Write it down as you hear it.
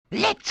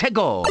Let's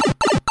go!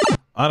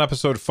 On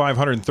episode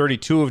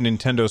 532 of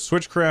Nintendo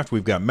Switchcraft,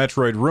 we've got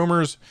Metroid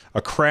rumors,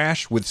 a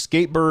crash with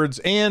skatebirds,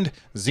 and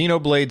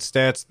Xenoblade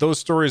stats. Those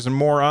stories and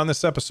more on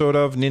this episode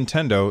of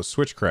Nintendo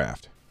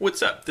Switchcraft.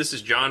 What's up? This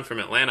is John from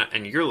Atlanta,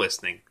 and you're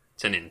listening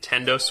to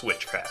Nintendo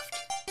Switchcraft.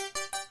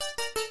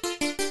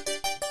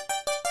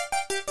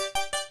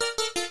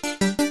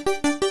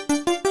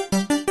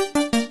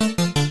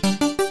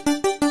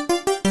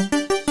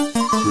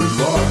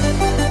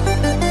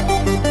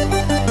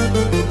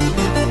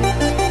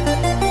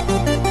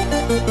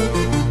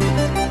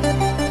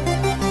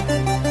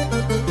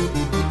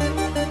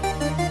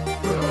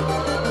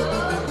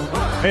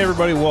 Hey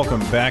everybody, welcome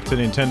back to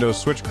Nintendo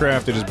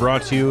Switchcraft. It is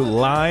brought to you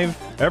live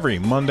every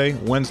Monday,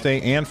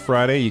 Wednesday, and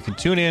Friday. You can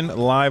tune in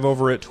live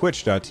over at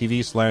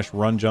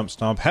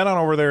twitch.tv/runjumpstomp. Head on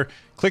over there,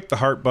 click the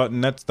heart button,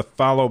 that's the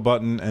follow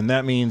button, and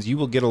that means you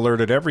will get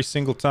alerted every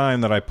single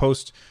time that I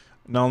post,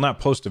 no, not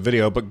post a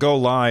video, but go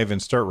live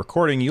and start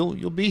recording.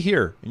 You'll be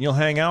here, and you'll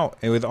hang out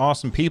with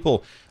awesome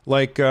people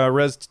like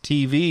Res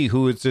TV,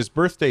 who it's his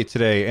birthday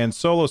today, and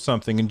Solo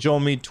Something, and Joel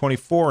Mead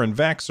 24, and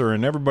Vaxer,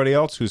 and everybody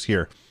else who's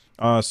here.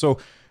 So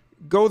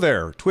go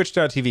there,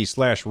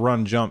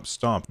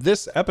 twitch.tv/runjumpstomp.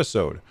 This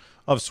episode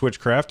of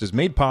Switchcraft is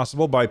made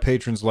possible by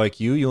patrons like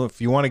you. If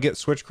you want to get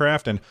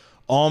Switchcraft and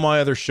all my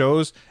other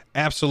shows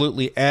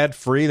absolutely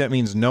ad-free, that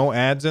means no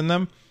ads in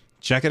them,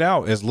 check it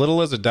out. As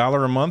little as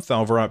 $1 a month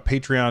over at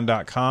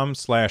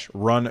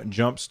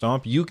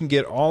patreon.com/runjumpstomp. You can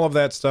get all of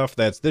that stuff.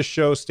 That's this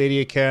show,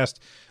 StadiaCast,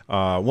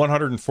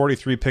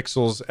 143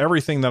 pixels,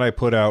 everything that I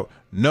put out,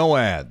 no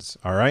ads,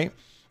 all right?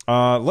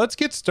 Let's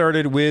get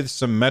started with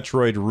some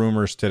Metroid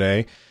rumors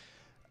today.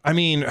 I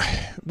mean,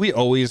 we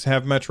always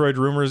have Metroid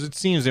rumors. It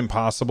seems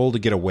impossible to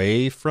get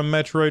away from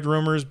Metroid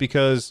rumors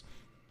because,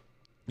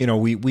 you know,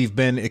 we've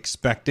been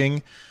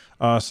expecting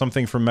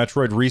something from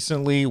Metroid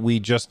recently. We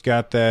just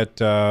got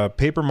that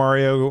Paper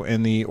Mario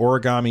and the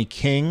Origami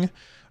King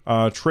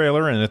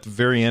trailer, and at the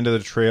very end of the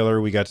trailer,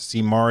 we got to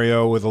see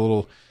Mario with a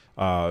little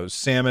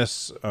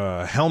Samus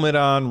helmet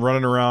on,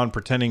 running around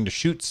pretending to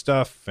shoot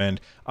stuff, and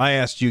I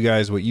asked you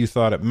guys what you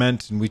thought it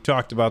meant, and we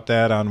talked about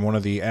that on one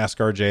of the Ask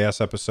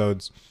RJS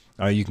episodes.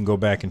 You can go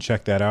back and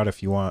check that out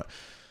if you want.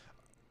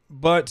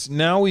 But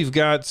now we've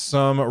got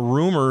some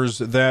rumors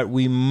that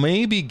we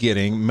may be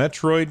getting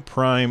Metroid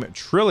Prime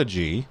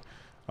Trilogy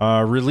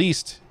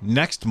released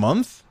next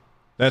month.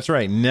 That's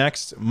right,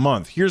 next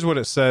month. Here's what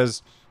it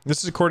says.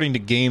 This is according to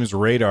Games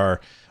Radar.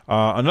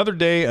 Another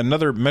day,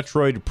 another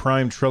Metroid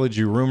Prime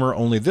Trilogy rumor,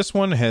 only this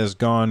one has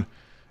gone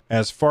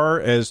as far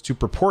as to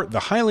purport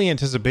the highly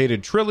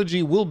anticipated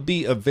trilogy will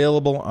be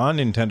available on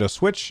Nintendo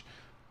Switch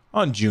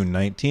on June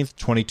 19th,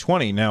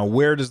 2020. Now,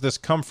 where does this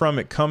come from?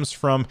 It comes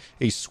from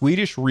a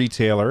Swedish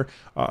retailer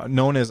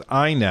known as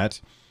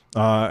iNet,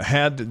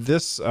 had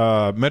this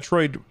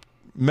Metroid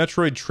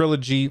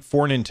trilogy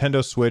for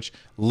Nintendo Switch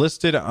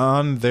listed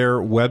on their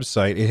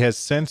website. It has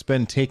since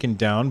been taken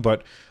down,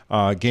 but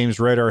Games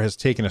Radar has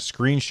taken a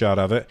screenshot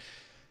of it.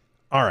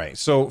 All right,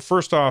 so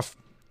first off,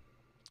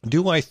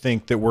 do I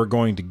think that we're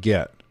going to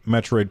get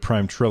Metroid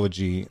Prime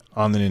Trilogy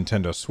on the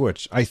Nintendo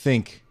Switch? I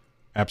think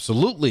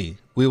absolutely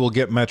we will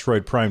get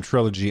Metroid Prime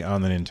Trilogy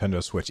on the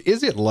Nintendo Switch.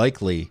 Is it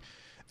likely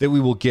that we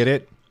will get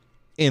it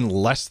in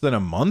less than a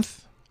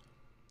month?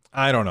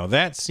 I don't know.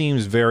 That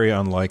seems very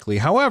unlikely.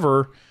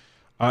 However,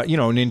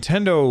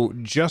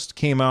 Nintendo just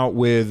came out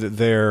with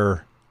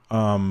their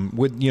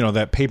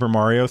that Paper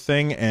Mario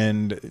thing,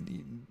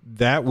 and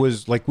that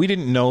was like, we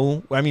didn't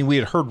know. I mean, we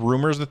had heard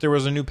rumors that there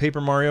was a new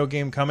Paper Mario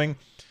game coming,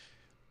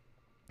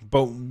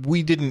 but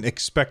we didn't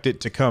expect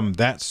it to come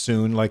that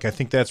soon. Like, I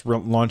think that's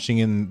launching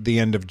in the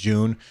end of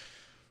June.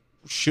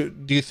 Do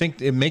you think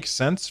it makes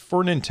sense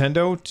for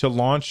Nintendo to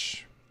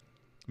launch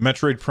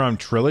Metroid Prime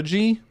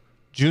Trilogy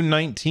June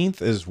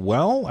 19th as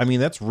well? I mean,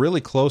 that's really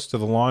close to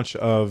the launch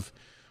of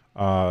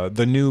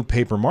the new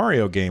Paper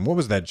Mario game. What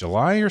was that,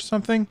 July or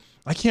something?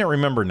 I can't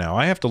remember now.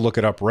 I have to look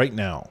it up right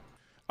now.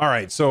 All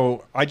right,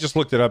 so I just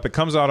looked it up. It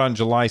comes out on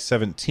July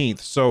 17th,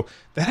 so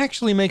that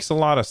actually makes a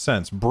lot of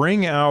sense.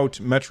 Bring out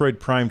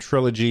Metroid Prime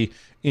Trilogy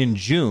in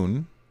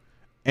June,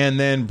 and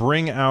then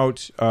bring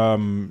out,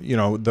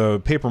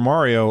 the Paper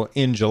Mario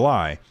in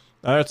July.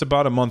 That's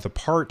about a month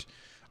apart.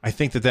 I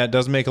think that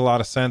does make a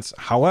lot of sense.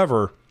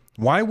 However,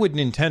 why would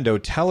Nintendo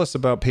tell us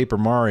about Paper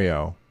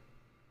Mario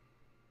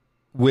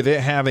with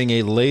it having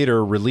a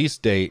later release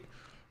date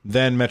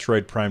than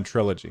Metroid Prime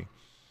Trilogy?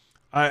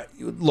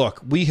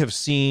 Look, we have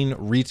seen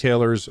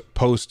retailers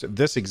post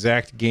this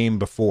exact game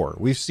before.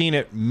 We've seen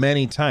it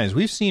many times.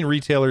 We've seen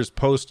retailers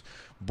post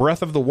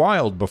Breath of the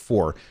Wild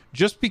before.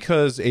 Just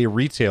because a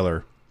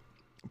retailer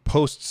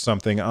posts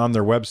something on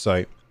their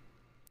website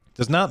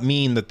does not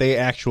mean that they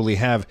actually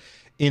have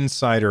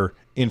insider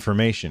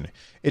information.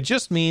 It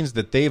just means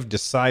that they've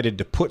decided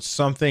to put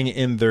something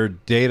in their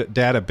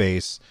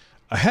database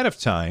ahead of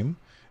time,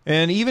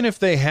 and even if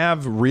they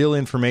have real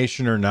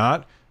information or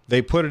not,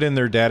 they put it in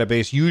their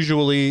database.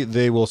 Usually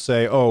they will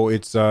say, oh,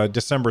 it's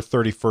December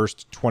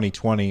 31st,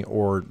 2020,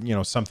 or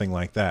something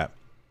like that.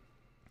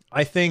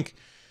 I think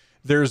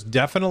there's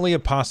definitely a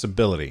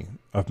possibility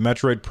of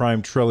Metroid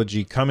Prime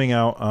Trilogy coming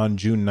out on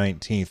June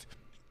 19th,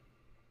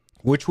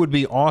 which would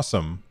be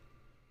awesome.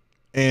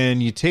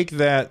 And you take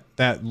that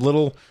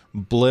little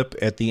blip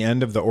at the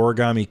end of the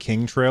Origami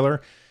King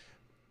trailer,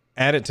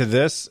 add it to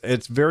this,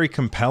 it's very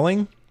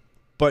compelling,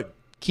 but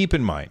keep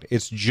in mind,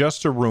 it's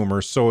just a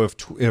rumor. So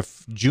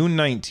if June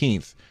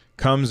 19th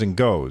comes and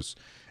goes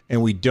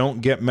and we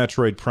don't get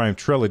Metroid Prime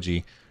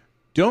Trilogy,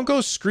 don't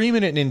go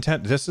screaming at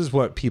Nintendo. This is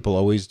what people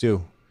always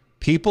do.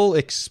 People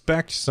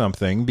expect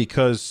something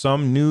because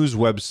some news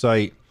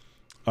website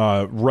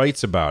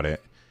writes about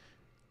it,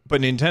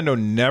 but Nintendo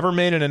never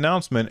made an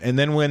announcement. And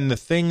then when the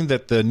thing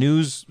that the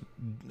news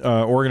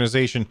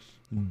organization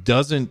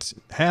doesn't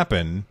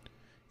happen,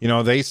 you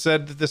know, they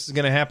said that this is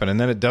going to happen, and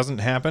then it doesn't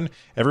happen,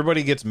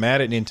 everybody gets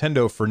mad at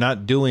Nintendo for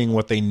not doing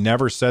what they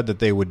never said that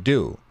they would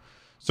do.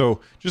 So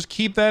just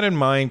keep that in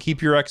mind.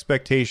 Keep your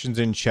expectations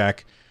in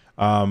check.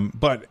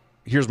 But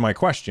here's my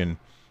question.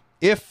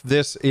 If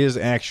this is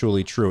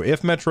actually true,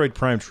 if Metroid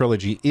Prime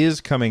Trilogy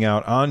is coming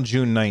out on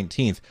June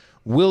 19th,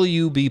 will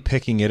you be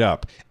picking it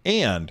up?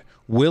 And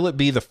will it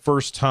be the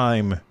first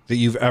time that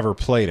you've ever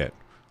played it?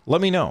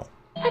 Let me know.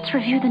 Let's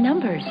review the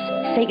numbers.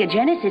 Sega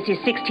Genesis is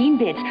 16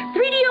 bits,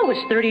 3DO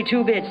is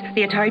 32 bits,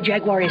 the Atari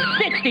Jaguar is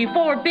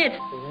 64 bits.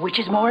 Which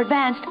is more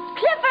advanced?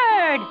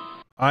 Clifford!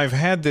 I've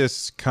had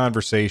this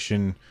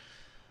conversation,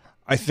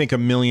 I think, a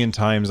million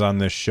times on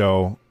this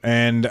show,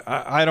 and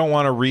I don't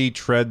want to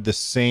retread the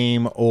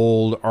same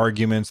old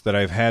arguments that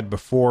I've had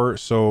before.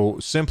 So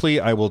simply,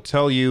 I will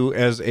tell you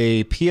as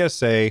a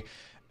PSA,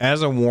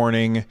 as a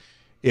warning,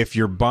 if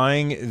you're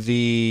buying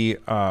the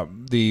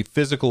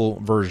physical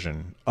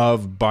version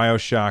of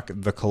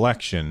BioShock the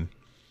Collection,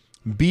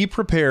 be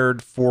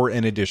prepared for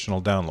an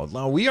additional download.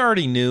 Now, we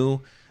already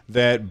knew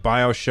that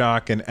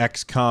BioShock and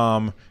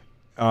XCOM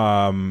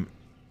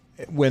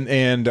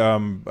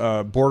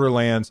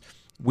Borderlands,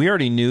 we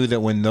already knew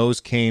that when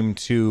those came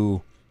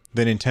to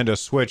the Nintendo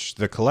Switch,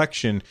 the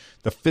collection,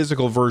 the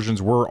physical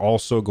versions were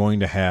also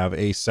going to have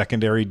a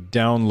secondary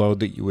download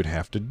that you would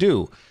have to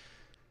do.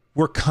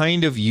 We're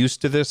kind of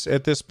used to this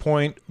at this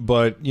point,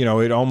 but, you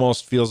know, it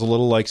almost feels a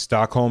little like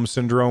Stockholm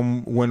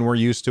Syndrome when we're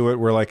used to it.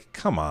 We're like,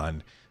 come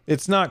on.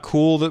 It's not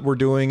cool that we're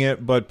doing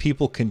it, but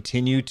people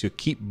continue to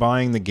keep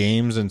buying the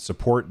games and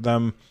support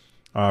them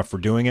for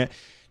doing it.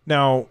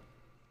 Now,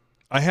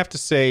 I have to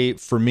say,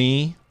 for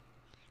me,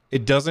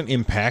 it doesn't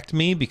impact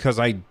me because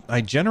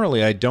I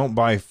generally don't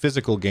buy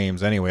physical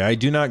games anyway. I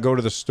do not go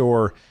to the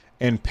store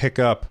and pick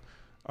up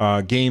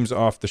games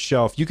off the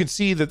shelf. You can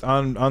see that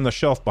on the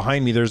shelf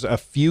behind me, there's a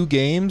few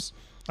games.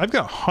 I've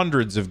got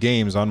hundreds of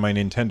games on my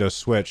Nintendo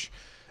Switch,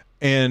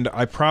 and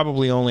I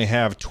probably only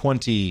have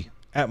 20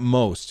 at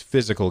most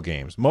physical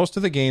games. Most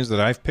of the games that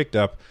I've picked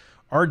up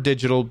are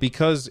digital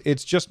because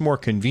it's just more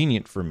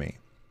convenient for me.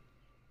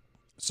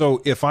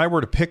 So if I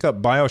were to pick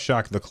up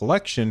BioShock the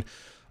Collection,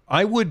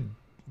 I would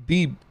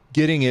be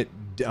getting it,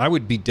 I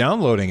would be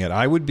downloading it.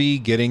 I would be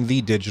getting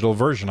the digital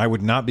version. I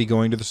would not be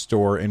going to the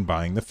store and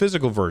buying the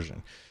physical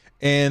version.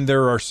 And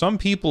there are some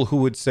people who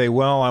would say,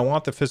 well, I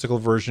want the physical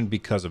version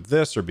because of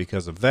this or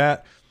because of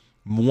that.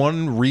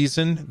 One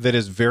reason that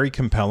is very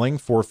compelling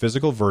for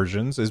physical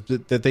versions is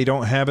that they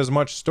don't have as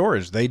much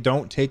storage. They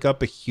don't take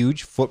up a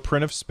huge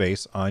footprint of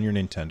space on your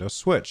Nintendo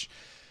Switch.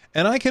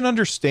 And I can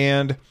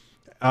understand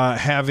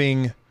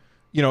having,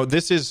 you know,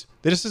 this is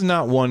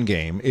not one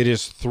game. It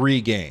is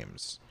 3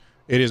 games.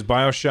 It is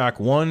BioShock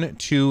 1,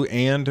 2,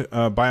 and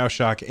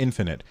BioShock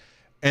Infinite.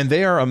 And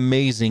they are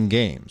amazing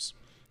games.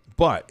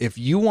 But if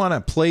you want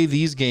to play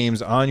these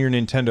games on your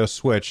Nintendo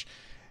Switch,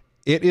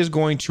 it is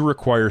going to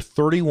require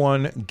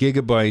 31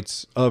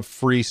 gigabytes of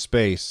free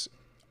space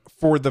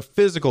for the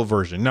physical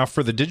version. Now,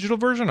 for the digital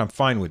version, I'm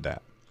fine with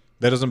that.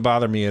 That doesn't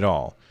bother me at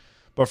all.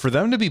 But for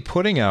them to be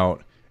putting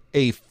out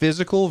a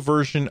physical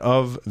version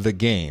of the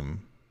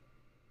game,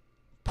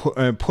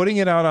 putting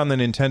it out on the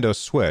Nintendo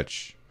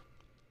Switch,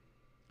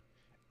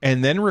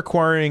 and then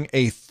requiring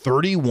a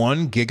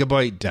 31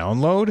 gigabyte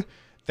download,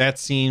 that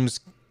seems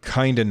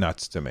kind of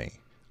nuts to me.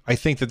 I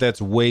think that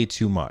that's way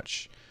too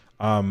much.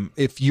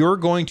 If you're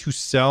going to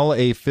sell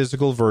a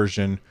physical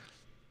version,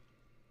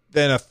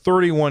 then a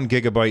 31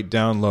 gigabyte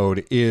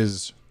download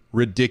is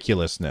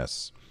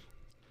ridiculousness.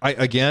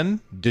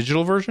 Again,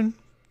 digital version,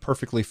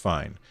 perfectly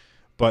fine.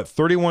 But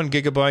 31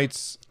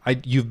 gigabytes,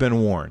 you've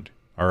been warned,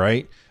 all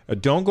right?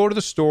 Don't go to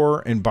the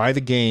store and buy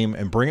the game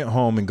and bring it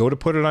home and go to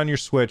put it on your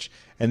Switch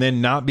and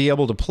then not be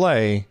able to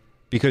play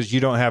because you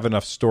don't have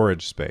enough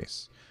storage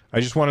space.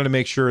 I just wanted to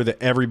make sure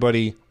that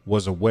everybody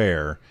was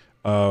aware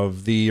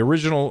of the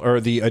original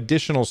or the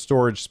additional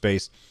storage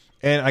space.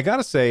 And I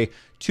gotta say,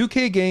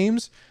 2K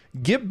games,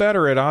 get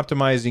better at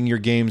optimizing your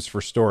games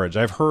for storage.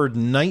 I've heard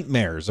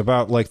nightmares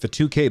about like the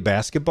 2K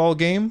basketball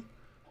game,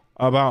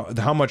 about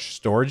how much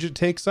storage it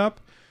takes up.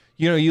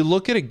 You know, you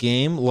look at a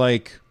game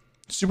like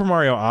Super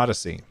Mario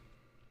Odyssey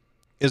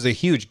is a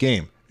huge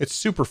game. It's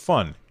super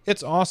fun.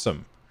 It's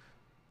awesome.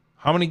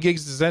 How many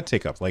gigs does that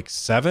take up? Like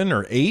 7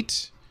 or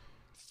 8?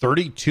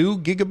 32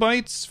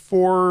 gigabytes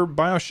for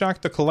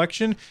BioShock the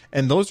Collection,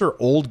 and those are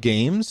old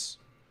games.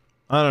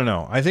 I don't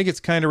know. I think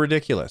it's kind of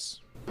ridiculous.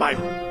 My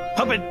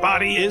puppet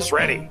body is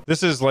ready.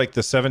 This is like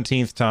the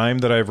 17th time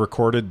that I've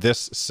recorded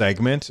this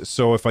segment,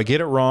 so if I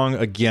get it wrong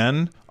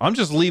again, I'm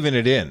just leaving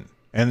it in,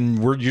 and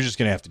you're just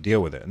going to have to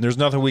deal with it, and there's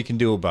nothing we can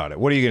do about it.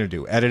 What are you going to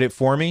do? Edit it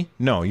for me?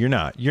 No, you're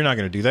not. You're not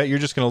going to do that. You're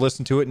just going to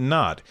listen to it and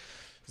nod.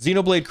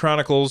 Xenoblade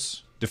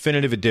Chronicles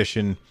Definitive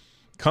Edition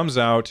comes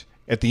out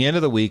at the end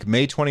of the week,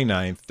 May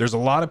 29th. There's a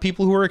lot of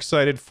people who are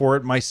excited for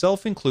it,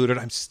 myself included.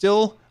 I'm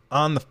still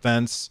on the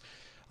fence.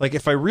 Like,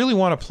 if I really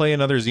want to play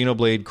another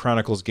Xenoblade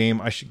Chronicles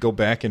game, I should go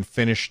back and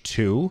finish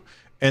 2.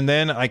 And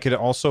then I could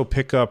also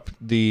pick up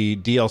the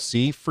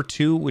DLC for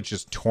 2, which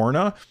is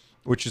Torna,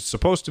 which is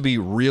supposed to be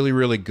really,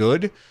 really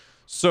good.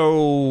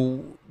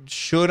 So,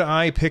 should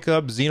I pick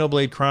up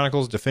Xenoblade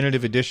Chronicles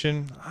Definitive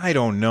Edition? I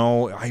don't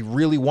know. I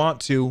really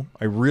want to.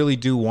 I really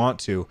do want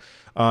to.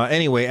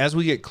 Anyway, as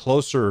we get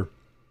closer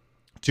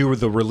to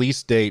the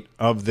release date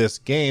of this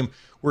game,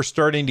 we're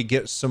starting to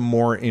get some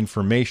more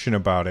information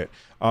about it.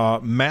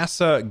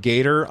 Massa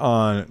Gator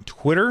on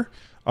Twitter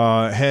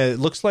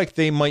looks like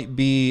they might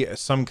be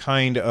some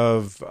kind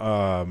of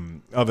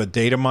a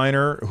data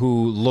miner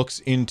who looks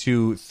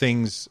into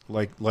things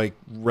like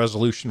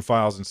resolution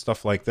files and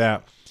stuff like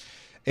that.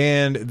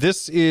 And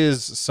this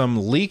is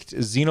some leaked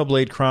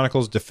Xenoblade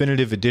Chronicles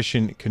Definitive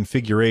Edition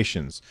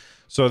configurations.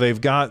 So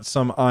they've got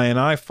some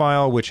INI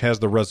file which has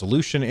the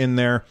resolution in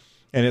there.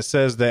 And it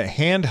says that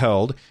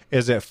handheld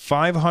is at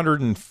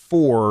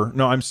 504.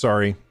 No, I'm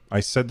sorry. I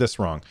said this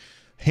wrong.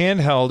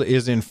 Handheld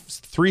is in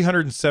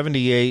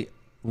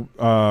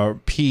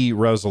 378p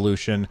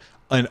resolution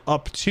and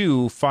up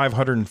to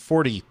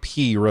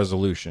 540p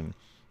resolution.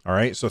 All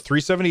right. So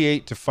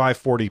 378 to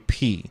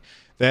 540p.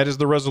 That is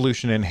the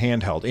resolution in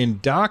handheld.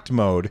 In docked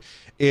mode,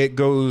 it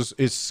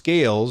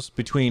scales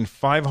between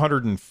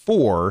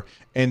 504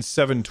 and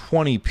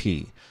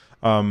 720p.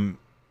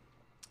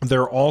 They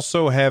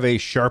also have a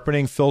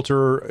sharpening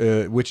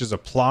filter, which is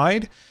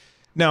applied.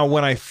 Now,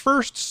 when I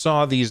first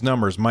saw these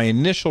numbers, my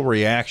initial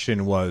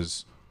reaction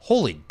was,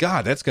 holy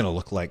God, that's going to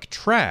look like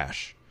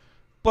trash.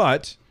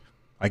 But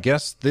I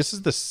guess this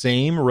is the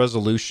same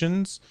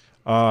resolutions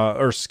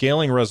or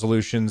scaling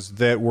resolutions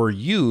that were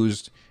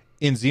used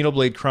in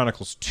Xenoblade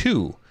Chronicles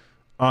 2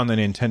 on the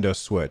Nintendo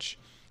Switch.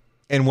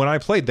 And when I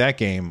played that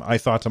game, I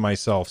thought to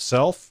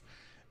myself,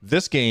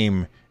 this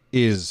game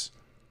is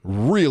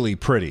really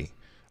pretty.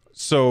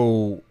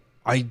 So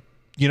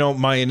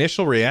my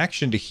initial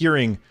reaction to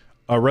hearing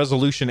a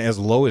resolution as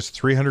low as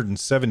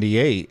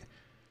 378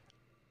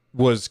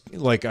 was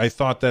like, I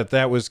thought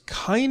that was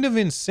kind of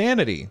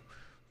insanity.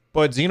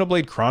 But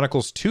Xenoblade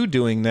Chronicles 2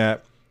 doing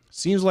that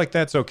seems like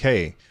that's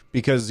okay,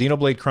 because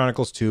Xenoblade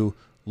Chronicles 2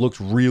 looked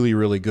really,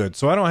 really good.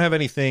 So I don't have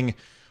anything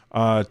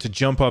to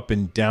jump up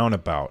and down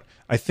about.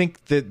 I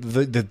think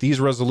that these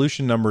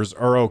resolution numbers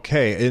are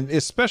okay, and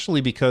especially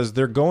because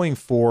they're going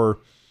for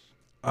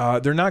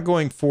they're not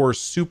going for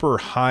super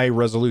high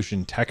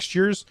resolution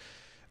textures.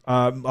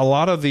 A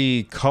lot of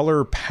the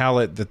color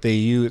palette that they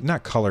use,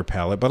 not color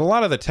palette, but a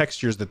lot of the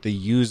textures that they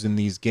use in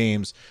these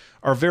games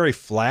are very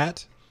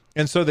flat,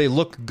 and so they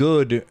look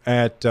good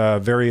at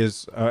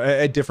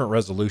at different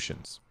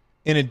resolutions.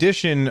 In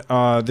addition,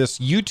 this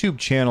YouTube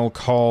channel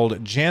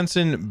called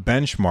Jansen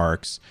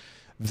Benchmarks,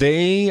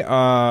 they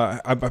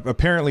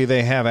apparently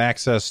they have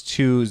access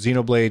to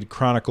Xenoblade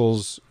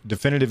Chronicles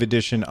Definitive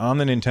Edition on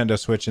the Nintendo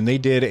Switch, and they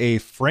did a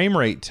frame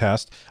rate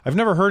test. I've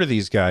never heard of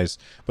these guys,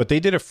 but they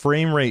did a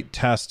frame rate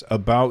test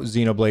about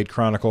Xenoblade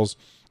Chronicles,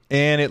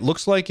 and it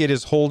looks like it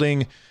is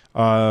holding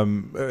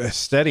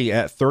steady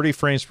at 30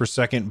 frames per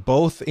second,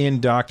 both in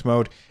docked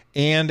mode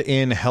and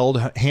in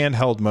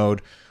handheld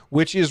mode,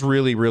 which is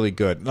really, really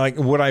good. Like,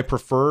 would I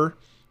prefer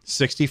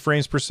 60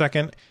 frames per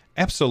second?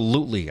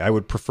 Absolutely, I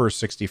would prefer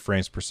 60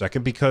 frames per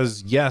second,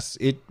 because yes,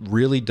 it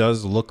really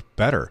does look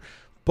better.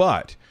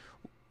 But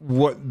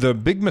what the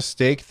big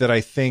mistake that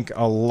I think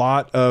a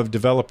lot of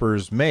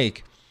developers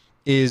make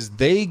is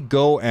they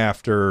go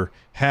after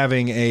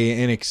having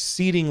an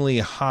exceedingly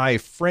high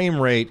frame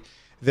rate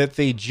that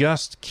they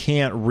just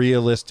can't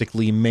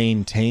realistically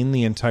maintain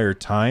the entire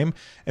time.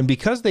 And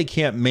because they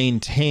can't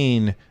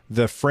maintain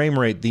the frame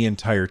rate the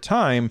entire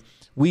time,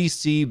 we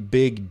see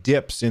big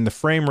dips in the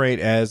frame rate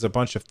as a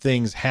bunch of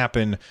things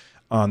happen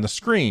on the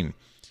screen.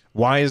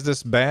 Why is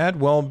this bad?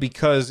 Well,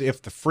 because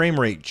if the frame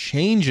rate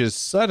changes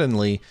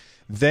suddenly,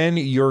 then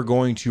you're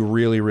going to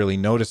really, really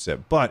notice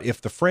it. But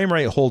if the frame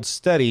rate holds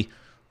steady,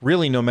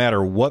 really no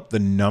matter what the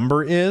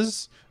number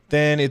is,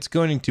 then it's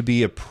going to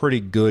be a pretty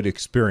good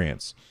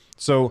experience.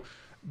 So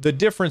the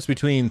difference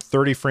between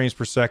 30 frames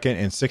per second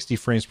and 60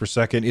 frames per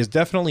second is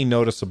definitely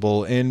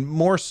noticeable, and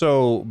more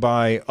so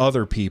by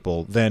other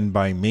people than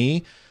by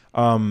me.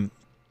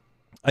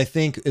 I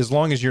think as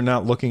long as you're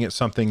not looking at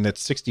something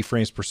that's 60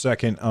 frames per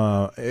second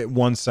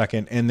 1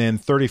 second and then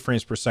 30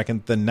 frames per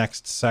second the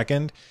next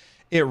second,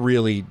 it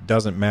really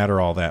doesn't matter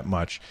all that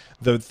much.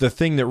 The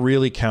thing that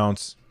really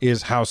counts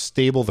is how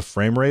stable the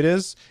frame rate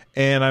is,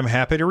 and I'm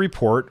happy to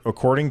report,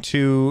 according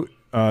to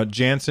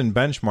Janssen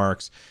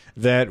benchmarks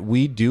that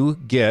we do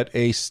get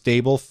a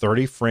stable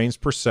 30 frames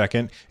per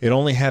second. It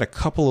only had a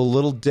couple of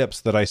little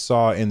dips that I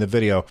saw in the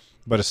video,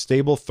 but a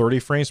stable 30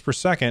 frames per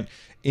second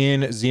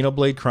in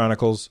Xenoblade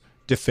Chronicles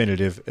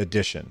Definitive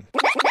Edition.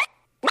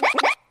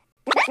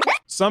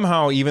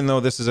 Somehow, even though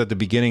this is at the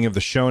beginning of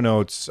the show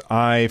notes,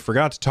 I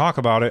forgot to talk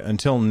about it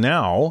until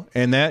now,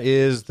 and that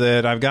is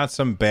that I've got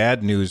some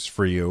bad news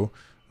for you,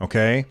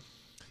 okay?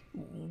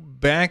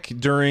 Back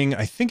during,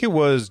 I think it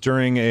was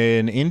during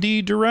an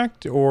Indie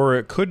Direct, or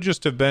it could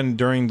just have been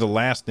during the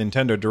last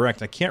Nintendo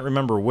Direct, I can't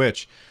remember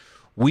which,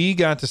 we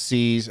got to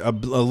see a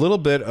little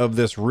bit of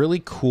this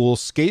really cool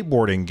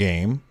skateboarding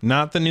game.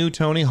 Not the new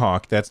Tony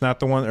Hawk, that's not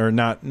the one, or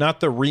not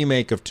the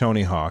remake of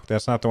Tony Hawk,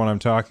 that's not the one I'm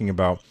talking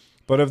about,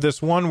 but of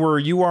this one where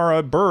you are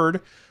a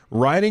bird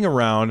riding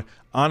around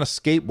on a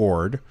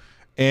skateboard,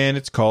 and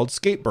it's called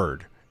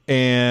Skatebird.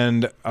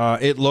 And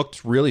it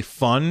looked really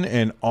fun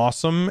and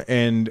awesome,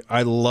 and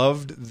I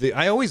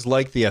always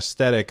liked the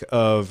aesthetic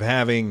of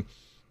having,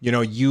 you know,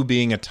 you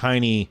being a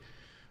tiny,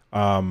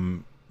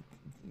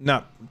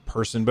 not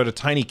person, but a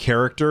tiny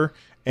character,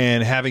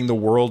 and having the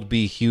world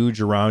be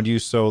huge around you.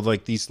 So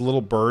like these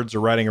little birds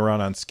are riding around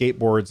on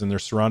skateboards and they're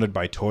surrounded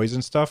by toys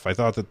and stuff. I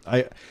thought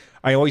that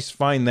I always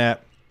find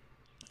that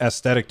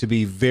aesthetic to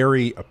be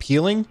very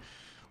appealing.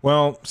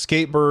 Well,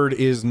 Skatebird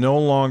is no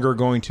longer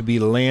going to be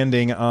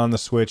landing on the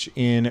Switch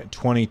in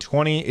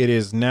 2020. It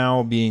is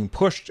now being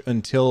pushed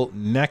until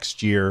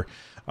next year.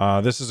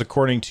 This is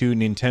according to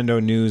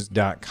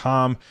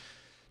NintendoNews.com.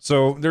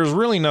 So there's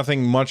really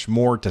nothing much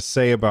more to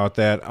say about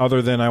that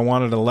other than I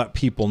wanted to let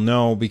people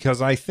know,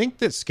 because I think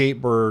that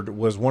Skatebird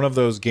was one of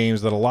those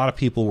games that a lot of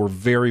people were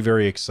very,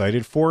 very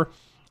excited for.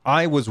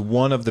 I was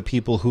one of the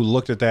people who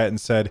looked at that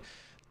and said,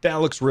 that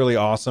looks really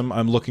awesome.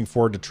 I'm looking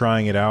forward to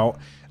trying it out.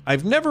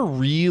 I've never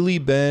really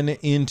been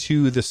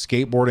into the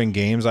skateboarding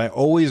games. I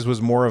always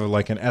was more of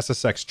like an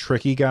SSX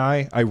Tricky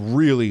guy. I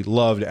really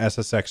loved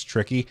SSX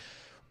Tricky.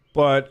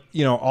 But,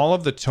 you know, all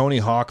of the Tony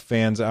Hawk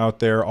fans out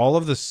there, all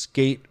of the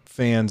skate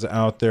fans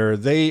out there,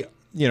 they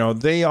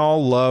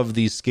all love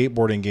these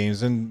skateboarding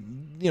games.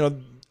 And, you know,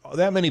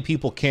 that many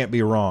people can't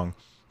be wrong.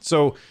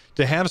 So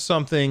to have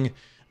something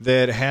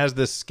that has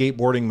this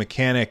skateboarding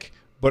mechanic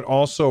but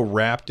also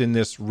wrapped in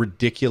this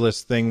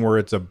ridiculous thing where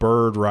it's a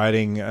bird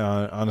riding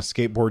on a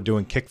skateboard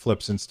doing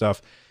kickflips and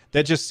stuff,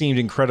 that just seemed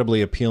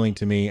incredibly appealing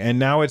to me. And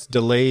now it's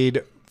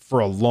delayed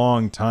for a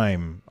long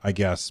time, I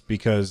guess,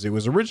 because it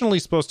was originally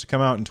supposed to come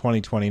out in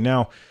 2020.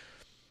 Now,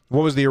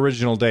 what was the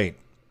original date?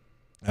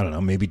 I don't know,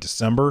 maybe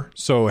December.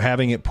 So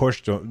having it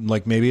pushed,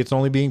 like maybe it's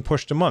only being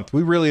pushed a month.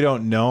 We really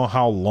don't know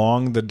how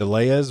long the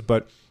delay is,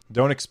 but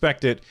don't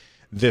expect it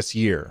this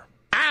year.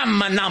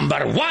 I'm a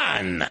number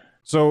one.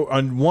 So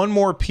on one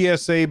more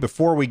PSA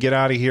before we get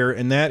out of here,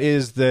 and that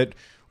is that,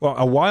 well,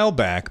 a while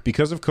back,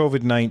 because of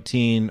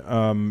COVID-19,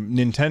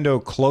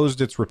 Nintendo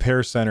closed its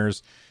repair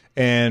centers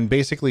and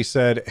basically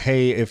said,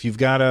 hey, if you've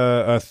got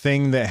a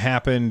thing that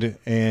happened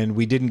and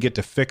we didn't get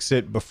to fix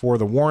it before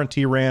the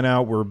warranty ran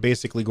out, we're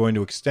basically going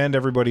to extend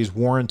everybody's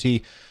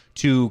warranty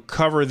to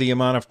cover the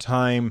amount of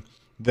time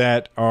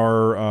that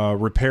our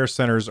repair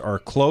centers are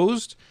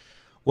closed.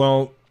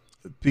 Well,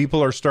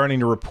 people are starting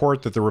to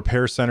report that the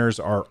repair centers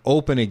are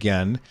open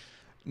again.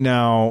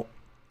 Now,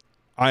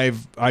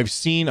 I've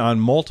seen on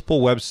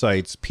multiple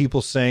websites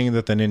people saying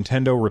that the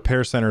Nintendo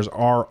repair centers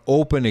are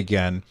open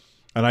again,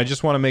 and I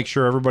just want to make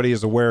sure everybody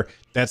is aware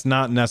that's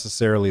not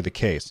necessarily the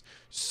case.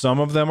 Some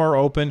of them are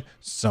open,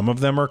 some of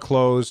them are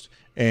closed,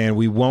 and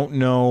we won't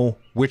know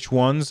which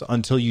ones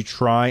until you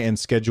try and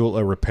schedule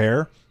a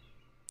repair.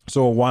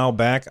 So a while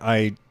back,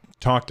 I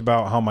talked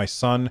about how my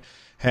son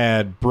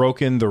had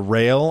broken the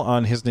rail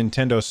on his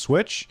Nintendo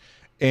Switch,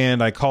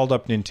 and I called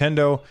up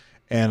Nintendo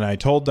and I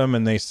told them,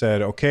 and they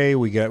said, okay,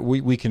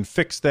 we can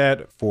fix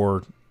that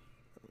for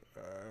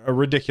a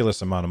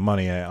ridiculous amount of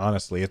money.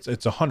 Honestly, it's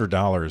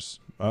 $100.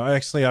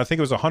 Actually, I think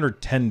it was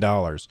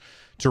 $110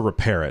 to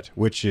repair it,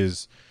 which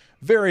is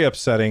very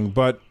upsetting,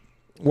 but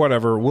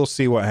whatever, we'll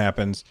see what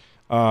happens.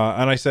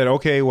 And I said,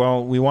 okay,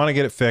 well, we want to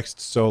get it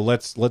fixed, so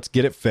let's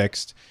get it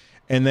fixed.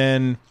 And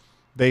then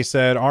they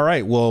said, all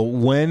right, well,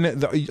 when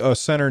a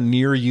center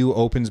near you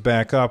opens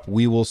back up,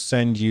 we will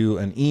send you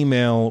an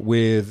email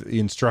with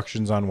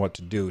instructions on what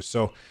to do.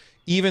 So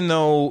even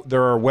though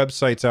there are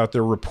websites out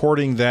there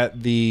reporting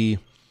that the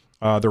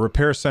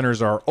repair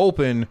centers are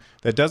open,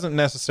 that doesn't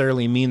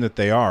necessarily mean that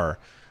they are.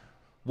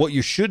 What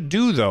you should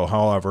do, though,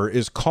 however,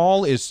 is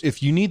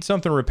if you need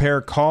something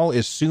repaired, call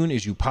as soon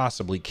as you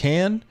possibly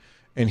can.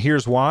 And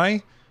here's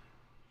why.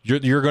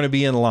 You're going to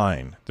be in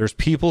line. There's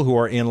people who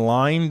are in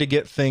line to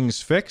get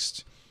things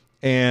fixed,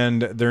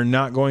 and they're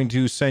not going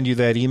to send you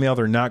that email.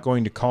 They're not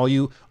going to call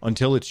you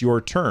until it's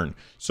your turn.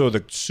 So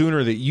the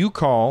sooner that you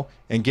call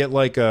and get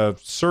like a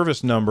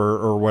service number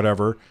or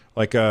whatever,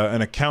 like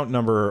an account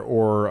number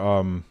or,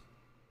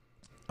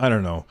 I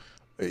don't know,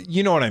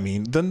 You know what I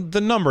mean?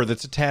 The number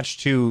that's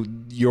attached to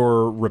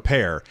your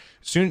repair.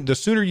 The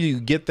sooner you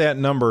get that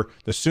number,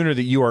 the sooner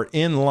that you are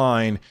in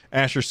line.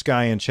 Asher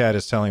Sky in chat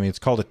is telling me it's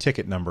called a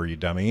ticket number, you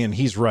dummy. And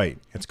he's right.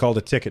 It's called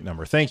a ticket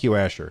number. Thank you,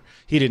 Asher.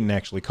 He didn't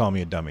actually call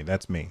me a dummy.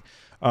 That's me.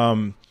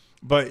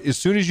 But as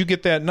soon as you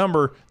get that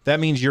number, that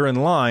means you're in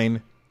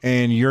line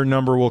and your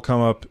number will come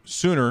up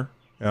sooner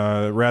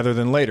rather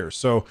than later.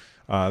 So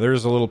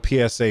there's a little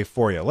PSA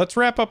for you. Let's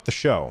wrap up the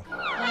show.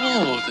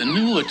 Oh, the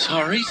new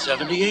Atari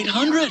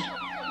 7800.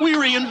 We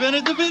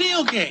reinvented the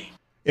video game.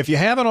 If you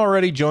haven't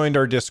already joined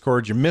our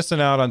Discord, you're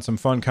missing out on some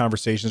fun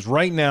conversations.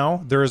 Right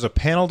now, there is a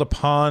Panel to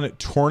Pawn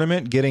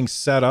tournament getting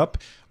set up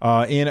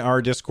in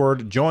our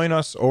Discord. Join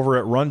us over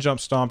at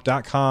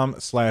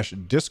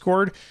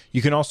runjumpstomp.com/Discord.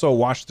 You can also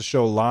watch the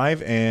show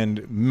live.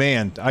 And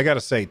man, I got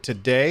to say,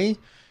 today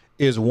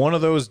is one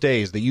of those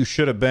days that you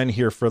should have been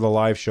here for the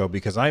live show,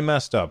 because I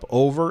messed up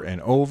over and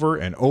over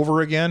and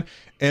over again.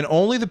 And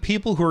only the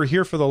people who are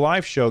here for the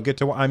live show get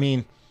to, I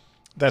mean,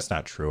 that's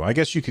not true. I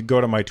guess you could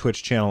go to my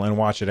Twitch channel and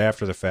watch it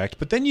after the fact,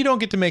 but then you don't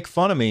get to make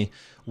fun of me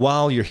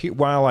while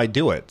while I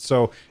do it.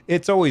 So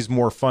it's always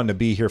more fun to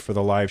be here for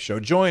the live show.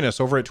 Join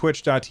us over at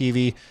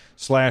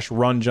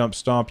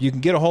twitch.tv/runjumpstomp. You can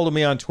get a hold of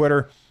me on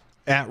Twitter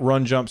at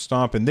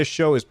runjumpstomp. And this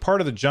show is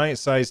part of the Giant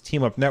Size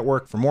Team Up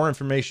Network. For more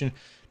information,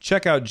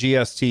 check out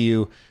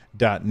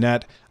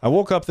gstu.net. I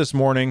woke up this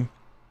morning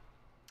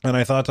and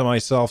I thought to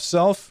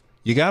myself,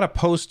 you got to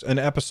post an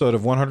episode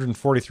of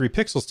 143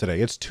 Pixels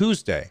today. It's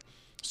Tuesday.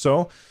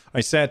 So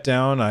I sat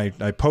down, I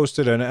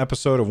posted an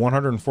episode of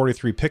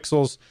 143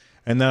 Pixels,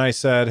 and then I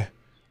said,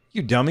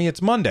 you dummy,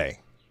 it's Monday.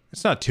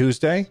 It's not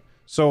Tuesday.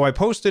 So I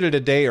posted it a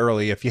day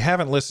early. If you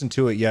haven't listened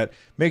to it yet,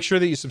 make sure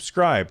that you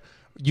subscribe.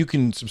 You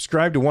can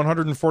subscribe to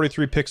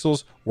 143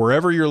 Pixels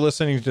wherever you're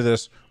listening to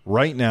this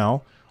right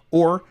now,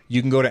 or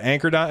you can go to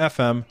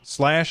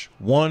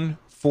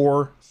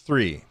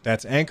anchor.fm/143.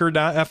 That's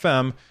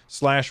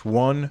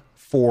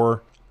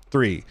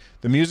anchor.fm/143.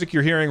 The music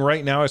you're hearing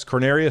right now is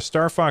Corneria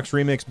Star Fox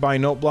remix by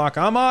Noteblock.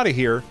 I'm out of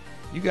here.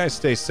 You guys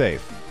stay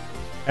safe.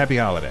 Happy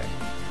holiday.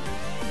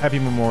 Happy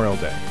Memorial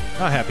Day.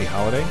 Not happy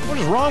holiday. What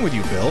is wrong with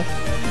you, Bill?